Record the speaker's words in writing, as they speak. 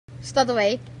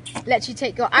Studaway lets you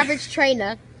take your average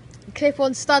trainer and clip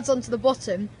on studs onto the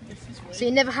bottom, so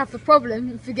you never have the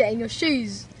problem of forgetting your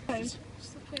shoes.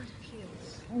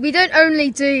 We don't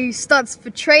only do studs for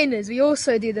trainers, we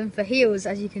also do them for heels,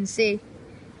 as you can see.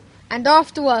 And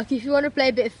after work, if you want to play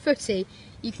a bit of footy,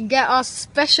 you can get our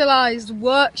specialised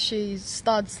work shoes,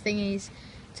 studs thingies,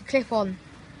 to clip on.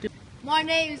 My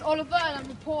name is Oliver and I'm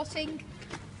reporting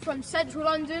from central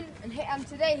London, and I'm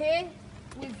today here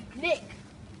with Nick.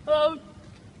 Hello.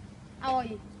 How are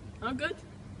you? I'm good.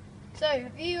 So,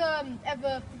 have you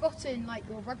ever forgotten like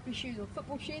your rugby shoes or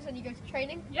football shoes when you go to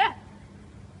training? Yeah.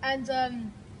 And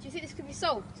do you think this could be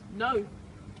solved? No.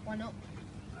 Why not?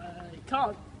 You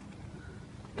can't.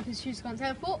 Because shoes can't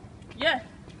teleport? Yeah.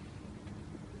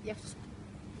 You have to...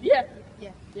 Yeah.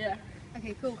 Yeah. Yeah.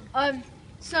 Okay, cool.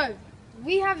 So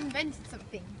we have invented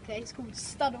something. Okay, it's called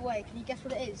Studaway. Can you guess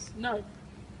what it is? No.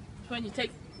 It's when you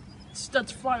take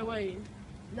studs fly away.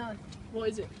 No. What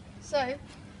is it? So,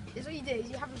 is what you do is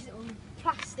you have this little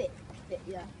plastic bit,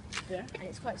 yeah. Yeah. And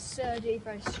it's quite sturdy,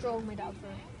 very strong, made out of.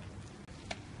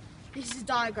 This is a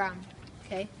diagram.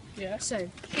 Okay. Yeah. So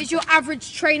here's your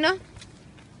average trainer.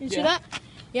 You see that?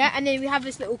 Yeah. And then we have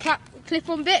this little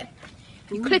clip-on bit.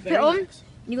 You clip it on. Nice.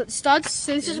 You got the studs.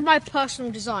 So this is my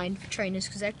personal design for trainers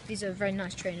because these are very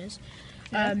nice trainers.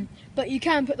 Yeah. But you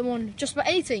can put them on just about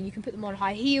anything. You can put them on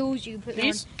high heels. You can put them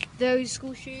on those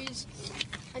school shoes.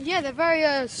 And yeah, they're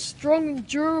very strong and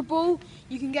durable.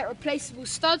 You can get replaceable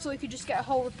studs, or you could just get a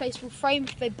whole replaceable frame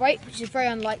if they break, which is very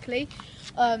unlikely.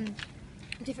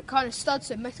 Different kind of studs,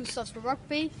 so metal studs for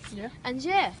rugby. Yeah. And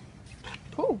yeah,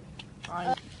 Cool.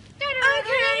 Okay.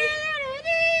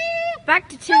 Back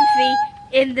to Timothy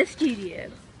in the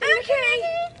studio. Okay.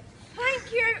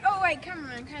 Thank you. Oh wait,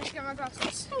 cameraman, can I just get my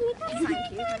glasses?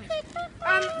 Thank you.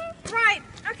 Right.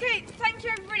 Okay. Thank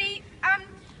you, everybody.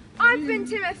 I've been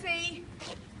Timothy.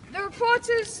 The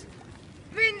reporter's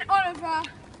been Oliver.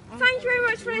 Thank you very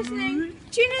much for listening.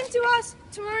 Tune in to us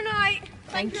tomorrow night.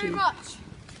 Thank you very much.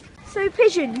 So,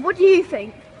 Pigeon, what do you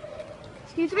think?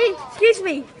 Excuse me? Excuse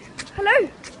me. Hello?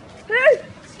 Hello?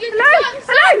 Hello,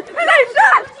 sir!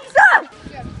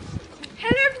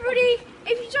 Hello, everybody.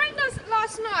 If you joined us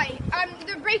last night,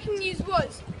 the breaking news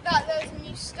was that there was a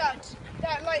new stud,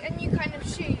 a new kind of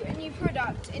shoe, a new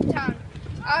product in town.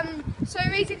 So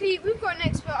basically, we've got an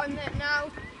expert on that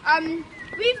now.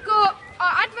 We've got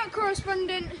our advert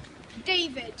correspondent,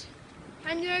 David.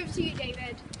 Hand it over to you,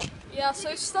 David. Yeah, so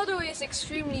Studaway is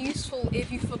extremely useful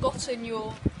if you've forgotten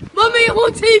your... Mummy, I'm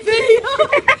on TV!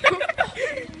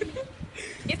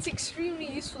 It's extremely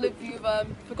useful if you've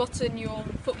forgotten your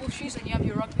football shoes and you have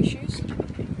your rugby shoes.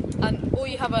 Or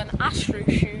you have an Astro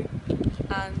shoe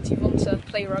and you want to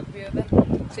play rugby with it.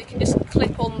 So you can just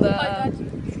clip on the...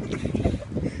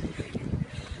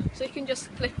 So you can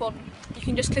just clip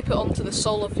it onto the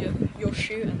sole of your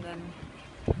shoe and then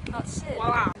that's it.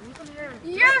 Wow.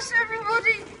 Yes,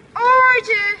 everybody. Our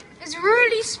idea is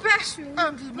really special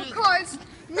because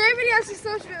nobody else has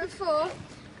thought of it before,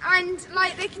 and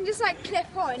they can just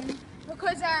clip on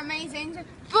because they're amazing. So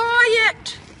buy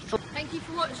it. thank you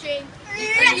for watching.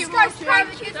 Yes, guys,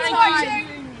 thank you for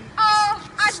watching our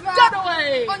advert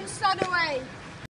Studaway. on Studaway.